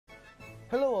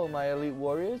Hello all my Elite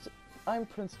Warriors, I'm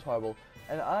Prince Tarble,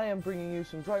 and I am bringing you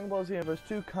some Dragon Ball Xenoverse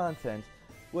 2 content,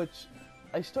 which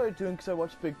I started doing because I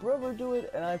watched Big Brother do it,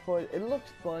 and I thought it looked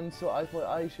fun, so I thought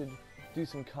I should do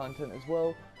some content as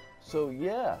well. So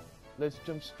yeah, let's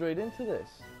jump straight into this.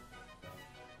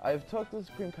 I've talked to the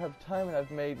Supreme Card of Time, and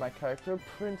I've made my character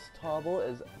Prince Tarble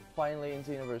is finally in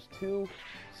Xenoverse 2,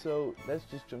 so let's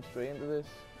just jump straight into this.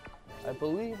 I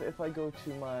believe if I go to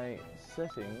my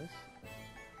settings,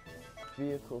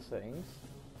 vehicle settings.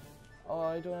 Oh,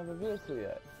 I don't have a vehicle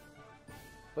yet.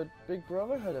 But Big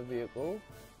Brother had a vehicle.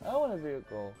 I want a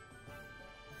vehicle.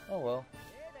 Oh well.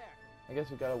 I guess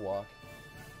we gotta walk.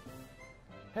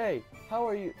 Hey, how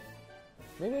are you?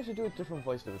 Maybe I should do a different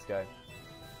voice for this guy.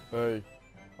 Hey,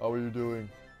 how are you doing?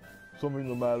 Something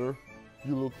the matter?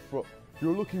 You're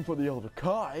looking for the Elder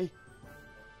Kai?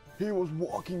 He was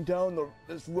walking down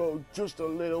this road just a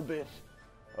little bit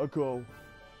ago.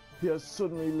 He has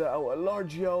suddenly let out a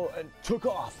large yell and took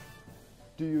off.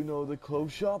 Do you know the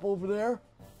clothes shop over there?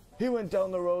 He went down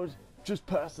the road just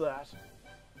past that.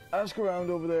 Ask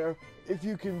around over there. If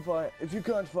you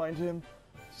can't find him,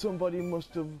 somebody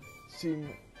must have seen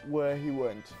where he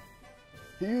went.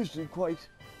 He usually quite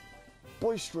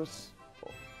boisterous.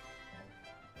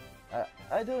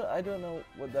 I don't know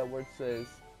what that word says.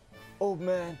 Oh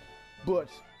man, but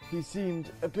he seemed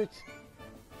a bit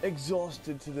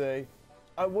exhausted today.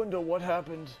 I wonder what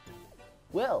happened.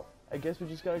 Well, I guess we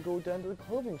just gotta go down to the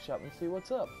clothing shop and see what's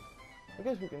up. I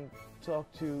guess we can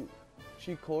talk to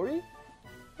Chikori?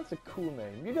 That's a cool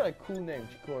name. You got a cool name,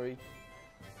 Chikori.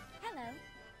 Hello.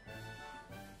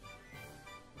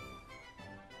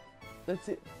 Let's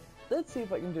see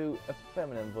if I can do a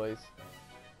feminine voice.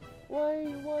 Why are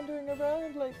you wandering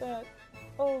around like that?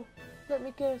 Oh, let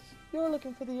me guess. You're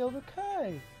looking for the Elder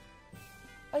Kai.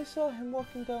 I saw him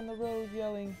walking down the road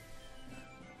yelling.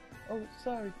 Oh,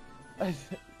 sorry.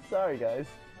 Sorry, guys.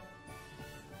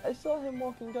 I saw him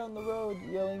walking down the road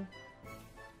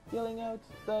yelling out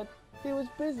that he was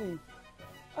busy.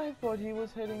 I thought he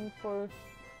was heading for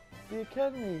the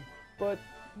academy, but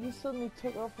he suddenly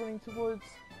took off running towards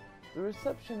the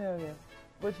reception area.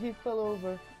 But he fell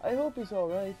over. I hope he's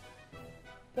alright.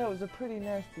 That was a pretty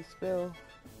nasty spill.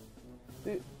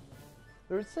 The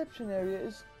reception area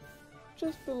is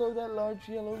just below that large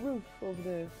yellow roof over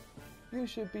there. You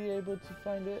should be able to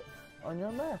find it on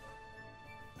your map.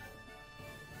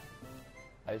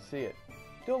 I see it.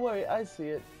 Don't worry, I see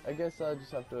it. I guess I'll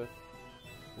just have to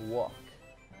walk.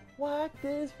 Walk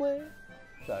this way.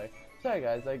 Sorry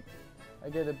guys, I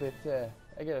get a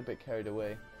bit carried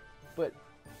away. But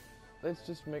let's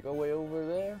just make our way over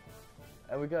there.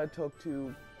 And we gotta talk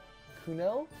to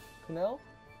Kunel,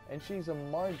 and she's a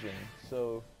margin,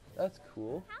 so that's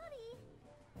cool. Howdy.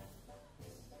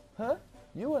 Huh?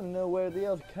 You want to know where the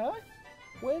Elder Kai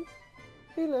went?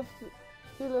 He left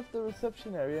the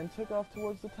reception area and took off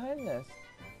towards the time nest.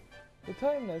 The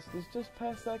time nest is just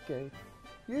past that gate.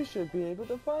 You should be able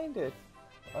to find it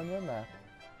on your map.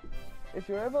 If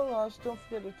you're ever lost, don't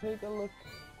forget to take a look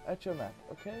at your map,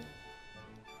 okay?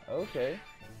 Okay.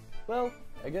 Well,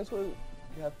 I guess we'll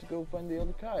have to go find the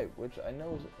Elder Kai, which I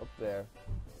know is up there.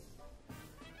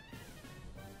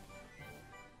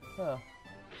 Huh.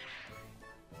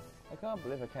 I can't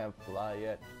believe I can't fly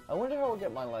yet. I wonder how I'll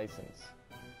get my license.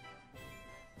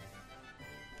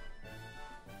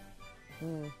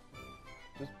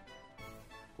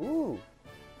 Ooh!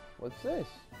 What's this?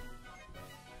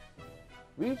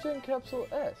 Regen Capsule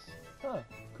S. Huh,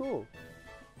 cool.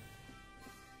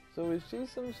 So is she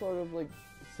some sort of like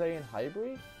Saiyan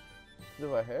hybrid?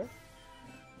 Do I hear?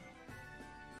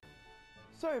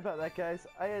 Sorry about that, guys.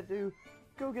 I had to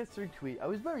go get some to eat. I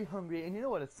was very hungry, and you know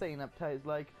what a Saiyan appetite is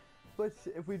like. But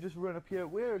if we just run up here,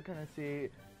 we're gonna see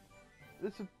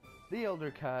this is the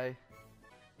Elder Kai.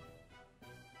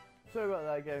 Sorry about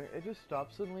that, guys. It just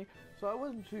stopped suddenly, so I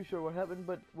wasn't too sure what happened.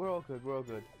 But we're all good. We're all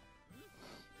good.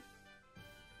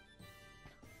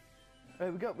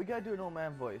 Alright, we gotta do an old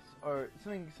man voice or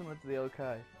something similar to the Elder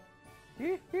Kai.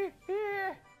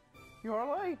 You're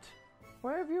late.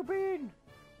 Where have you been?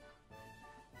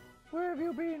 Where have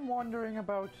you been wandering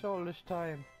about all this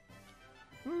time?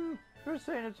 You're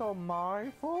saying it's all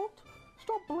my fault?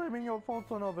 Stop blaming your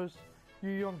faults on others,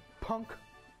 you young punk.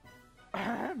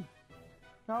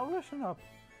 Now listen up.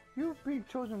 You've been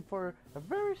chosen for a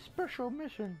very special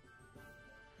mission.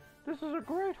 This is a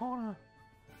great honor.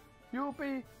 You'll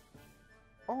be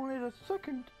only the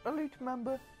second elite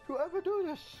member to ever do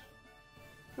this.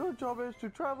 Your job is to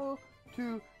travel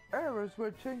to areas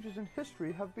where changes in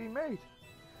history have been made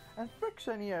and fix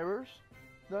any errors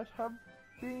that have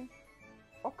been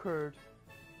occurred.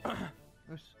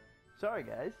 Sorry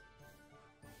guys.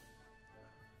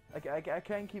 I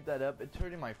can't keep that up. It's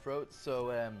hurting my throat.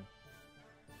 So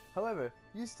however,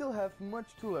 you still have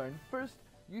much to learn. First,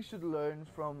 you should learn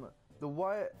from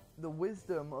the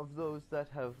wisdom of those that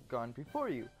have gone before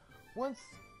you. Once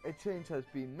a change has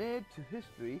been made to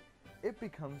history, it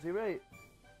becomes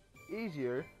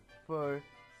easier for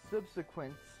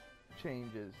subsequent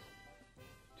changes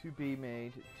to be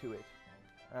made to it.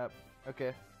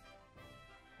 Okay.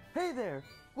 Hey there!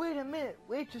 Wait a minute!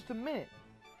 Wait just a minute!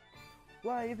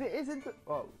 Why, if it isn't...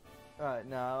 Oh,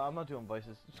 no, I'm not doing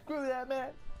voices. Screw that, man!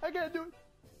 I can't do it!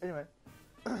 Anyway.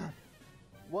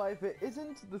 Why, if it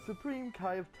isn't the Supreme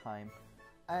Kai of Time,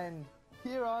 and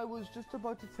here I was just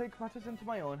about to take matters into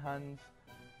my own hands,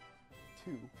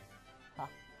 too. Ha.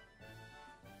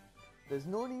 There's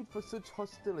no need for such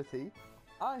hostility.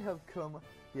 I have come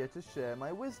here to share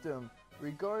my wisdom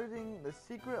regarding the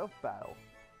secret of battle.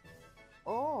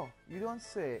 Oh, you don't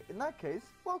say. In that case,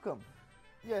 welcome.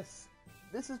 Yes,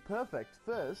 this is perfect.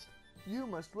 First, you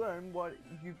must learn what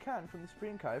you can from the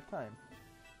Supreme Kai of Time.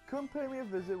 Come pay me a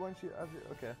visit once you have your...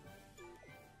 Okay.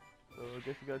 So I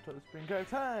guess you gotta try the Supreme Kai of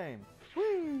Time.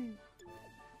 Whee!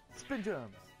 Spin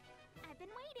jumps. I've been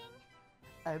waiting.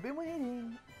 I've been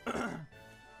waiting.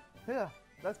 Yeah,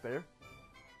 that's better.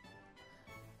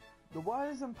 The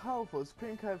wise and powerful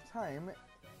Supreme Kai of Time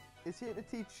is here to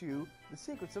teach you the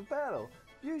secrets of battle.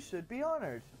 You should be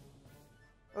honored.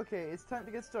 Okay, it's time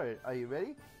to get started. Are you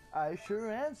ready? I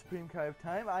sure am, Supreme Kai of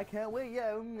Time. I can't wait.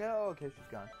 Yeah, oh, okay, she's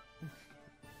gone.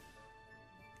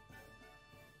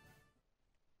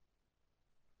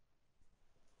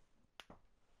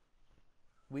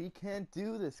 We can't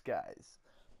do this, guys.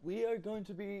 We are going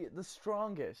to be the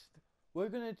strongest. We're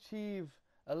going to achieve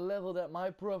a level that my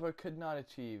brother could not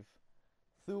achieve.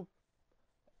 Through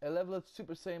a level of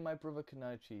Super Saiyan my brother could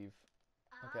not achieve.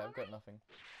 Okay, I've got nothing.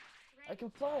 I can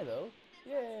fly though.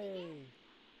 Yay!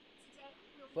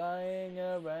 Flying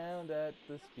around at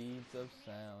the speeds of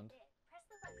sound.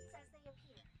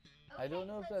 I don't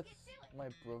know if that's my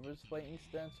brother's fighting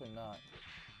stance or not.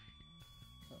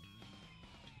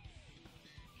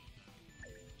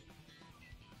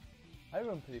 I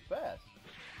run pretty fast.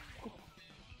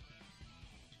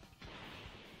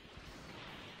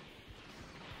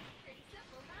 Pretty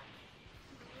simple, huh?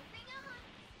 Moving on.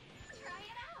 Try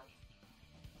it out.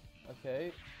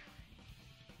 Okay.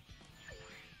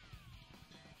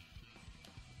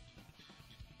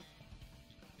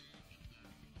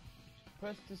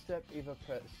 Press to step, either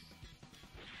press.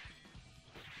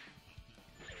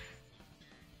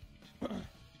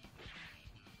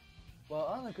 While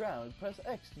on the ground, press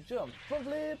X to jump. For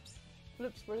flips!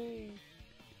 Flips free!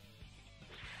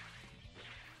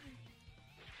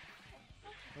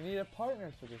 We need a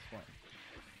partner for this one.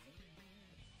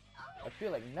 I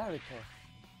feel like Naruto.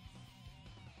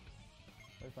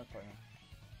 Where's my partner?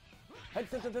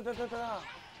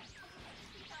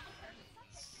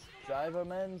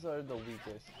 Cybermen's are the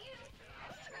weakest.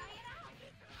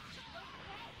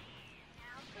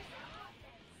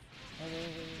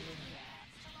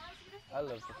 I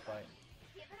love the fight.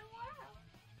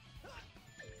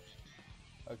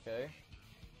 Okay.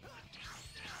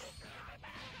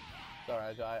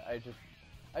 Sorry,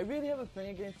 I really have a thing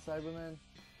against Cybermen.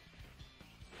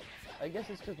 I guess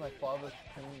it's because my father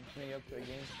pinned me up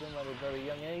against them at a very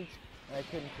young age, and I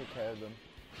couldn't take care of them.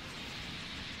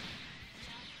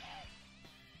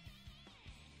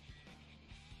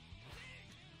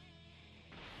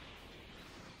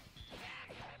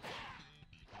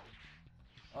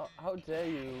 Oh, how dare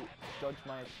you dodge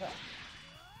my attack?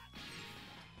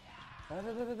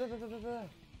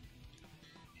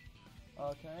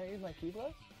 Oh, can I use my Ki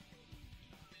Blast?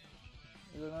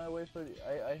 Is there another way for...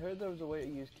 I heard there was a way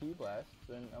to use Ki Blasts,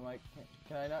 and I'm like,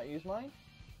 can I not use mine?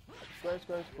 Square,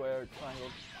 square, square,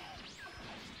 triangle.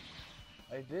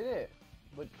 I did it,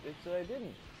 but it said I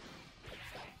didn't.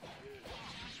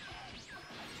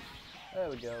 There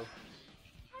we go.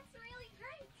 That's really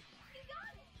great. You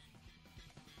got it.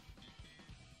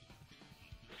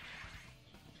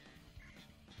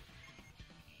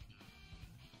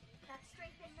 That's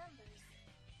strength in numbers.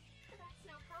 That's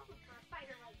no problem for a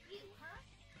fighter like you, huh?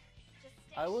 Just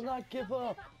stay I will sharp, not give don't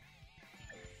up.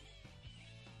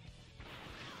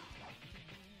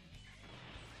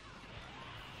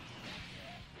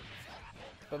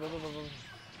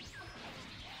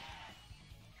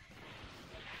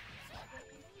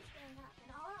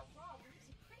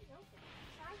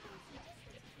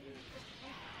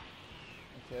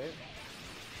 Okay.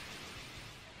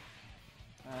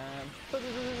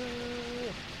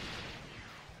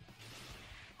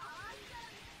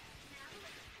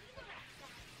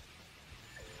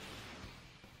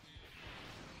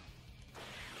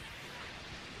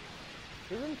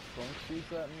 Doesn't Trunks use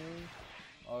that move?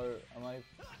 Or am I...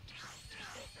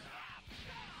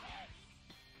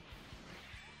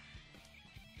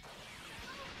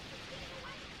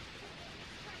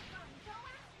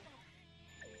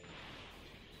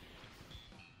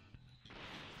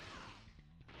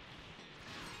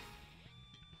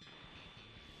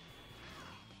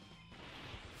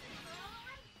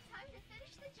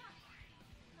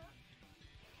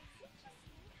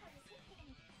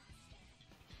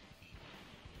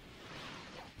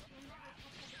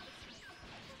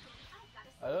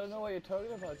 I don't know what you're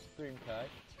talking about, Stream Kai.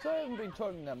 So I haven't been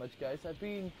talking that much, guys. I've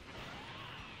been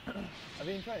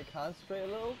trying to concentrate a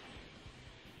little.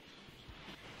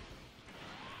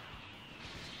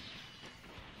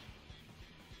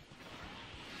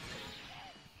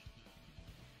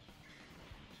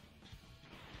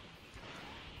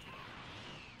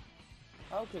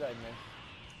 How could I miss?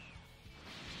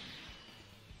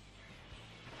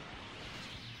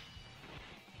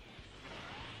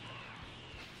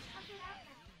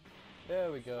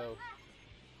 There we go.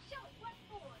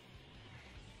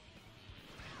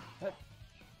 Hey,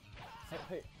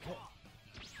 hey, hey.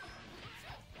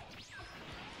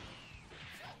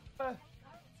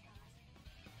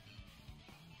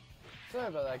 Sorry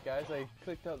about that, guys. I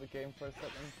clicked out the game for a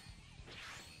second.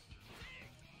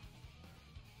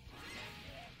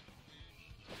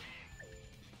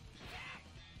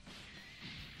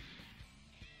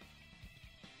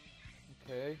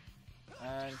 Okay,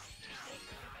 and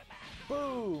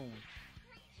boom!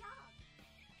 Great job!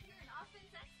 You're an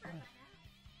offense expert by now.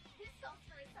 This calls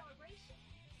for a celebration.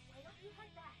 Why don't you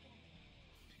head back and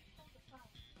hold the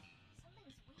phone?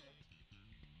 Something's weird.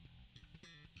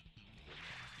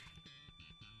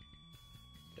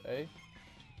 Okay.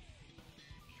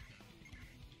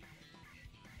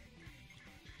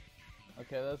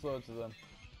 Okay, there's loads of them.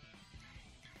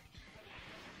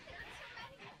 There are too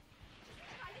many.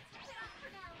 Just try to keep it up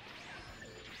for now.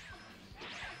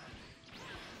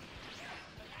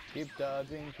 Keep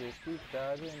dodging, just keep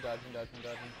dodging, dodging, dodging,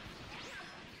 dodging.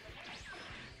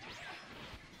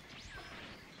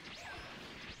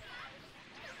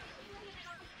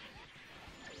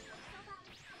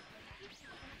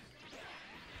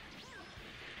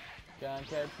 Can't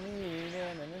catch me,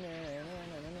 na na na na na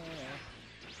na na na.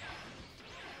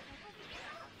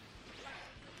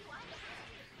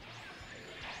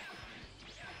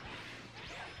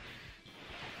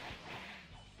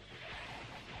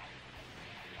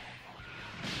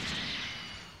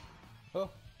 Oh,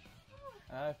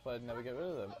 I thought I'd never get rid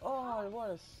of them. Oh, what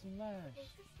a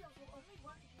smash!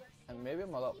 And maybe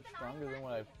I'm a lot stronger than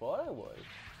what I thought I was.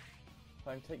 If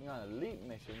I'm taking on elite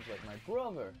missions like my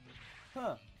brother.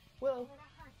 Huh. Well,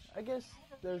 I guess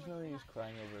there's no use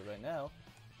crying over it right now.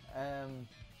 Are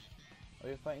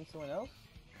you fighting someone else?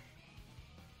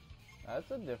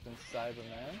 That's a different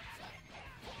Cyberman.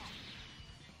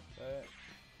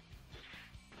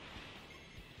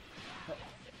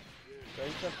 So I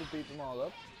just have to beat them all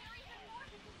up.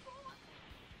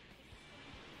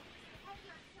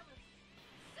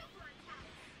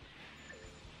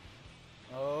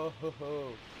 Oh ho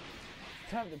ho!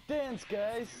 Time to dance,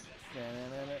 guys! Da, da,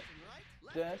 da, da.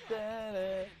 Da, da,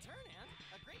 da.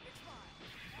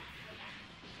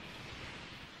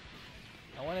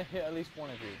 I want to hit at least one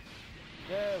of you.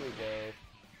 There we go.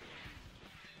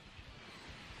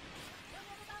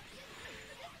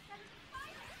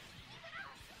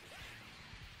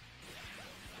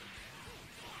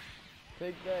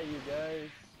 Take that, you guys.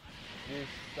 You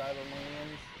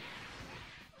Cybermanians.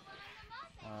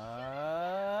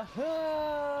 Ah-ha!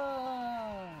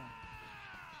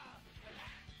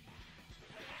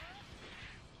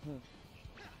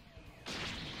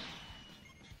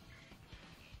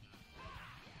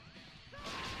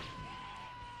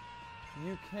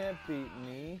 You can't beat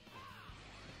me.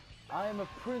 I am a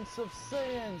Prince of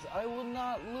Saiyans. I will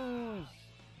not lose.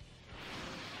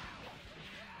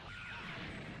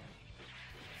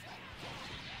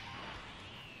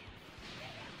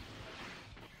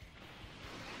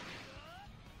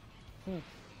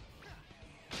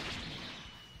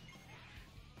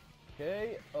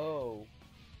 KO.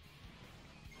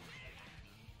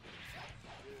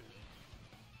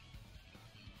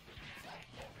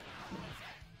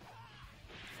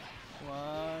 Come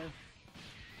on.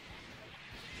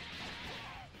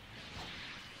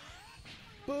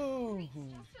 Boom.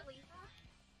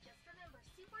 Just remember,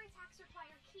 super attacks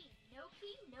require key. No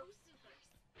key, no supers.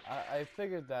 I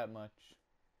figured that much.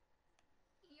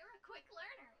 You're a quick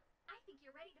learner. I think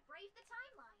you're ready to brave the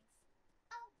timelines.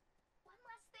 Oh, one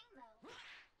last thing though.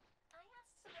 I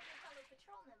asked some of your fellow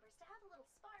patrol members to have a little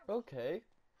spar with Okay.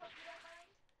 you. Hope you don't mind.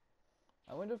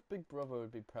 I wonder if Big Brother would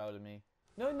be proud of me.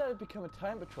 Knowing that I've become a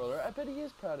time patroller, I bet he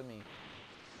is proud of me.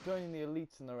 Joining the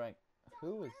elites in the rank.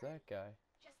 Who is that guy?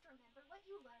 Just remember what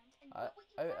you learned and put what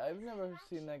you I've practiced never into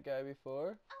seen action. that guy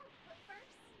before. Oh, but first,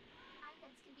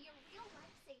 items can be a real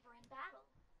lifesaver in battle.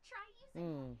 Try using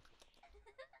them.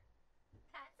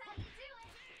 That's how you do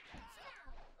it. Now,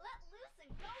 let loose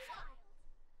and go wild.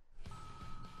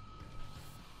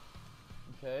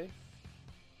 Okay.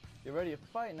 You're ready to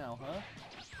fight now, huh?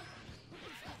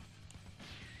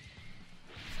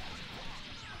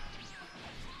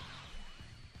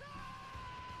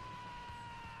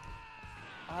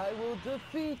 I will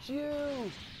defeat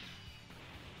you!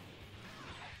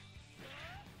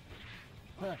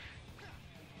 Huh.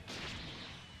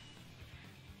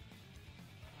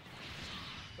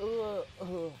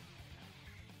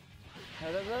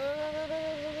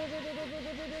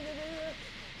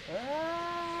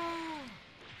 Ah!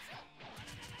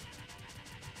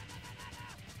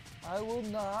 I will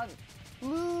not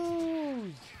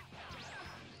lose!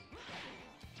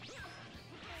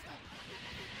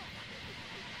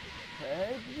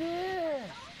 Heck yeah!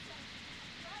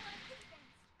 Well convinced.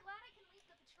 Glad I can leave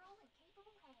the patrol in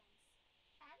capable hands.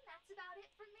 And that's about it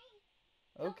for me.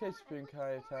 Okay, Come on, Spring I'm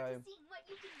Kai looking forward time. to seeing what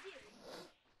you can do.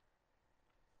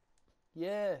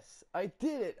 Yes, I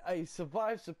did it! I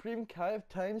survived Supreme Kai of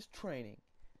Time's training.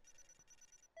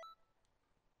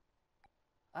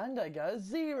 And I got a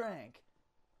Z rank!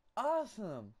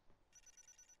 Awesome!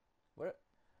 Where?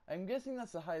 I'm guessing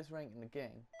that's the highest rank in the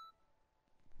game.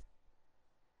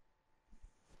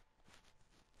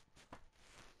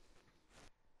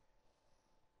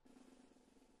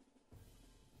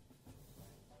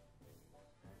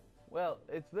 Well,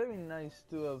 it's very nice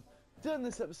to have done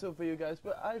this episode for you guys,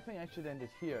 but I think I should end it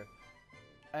here.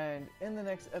 And in the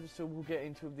next episode, we'll get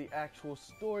into the actual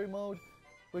story mode,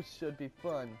 which should be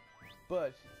fun.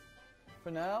 But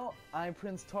for now, I'm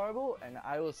Prince Tarble, and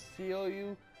I will see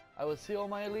all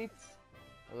my elites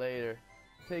later.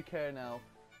 Take care now,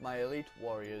 my Elite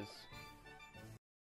Warriors.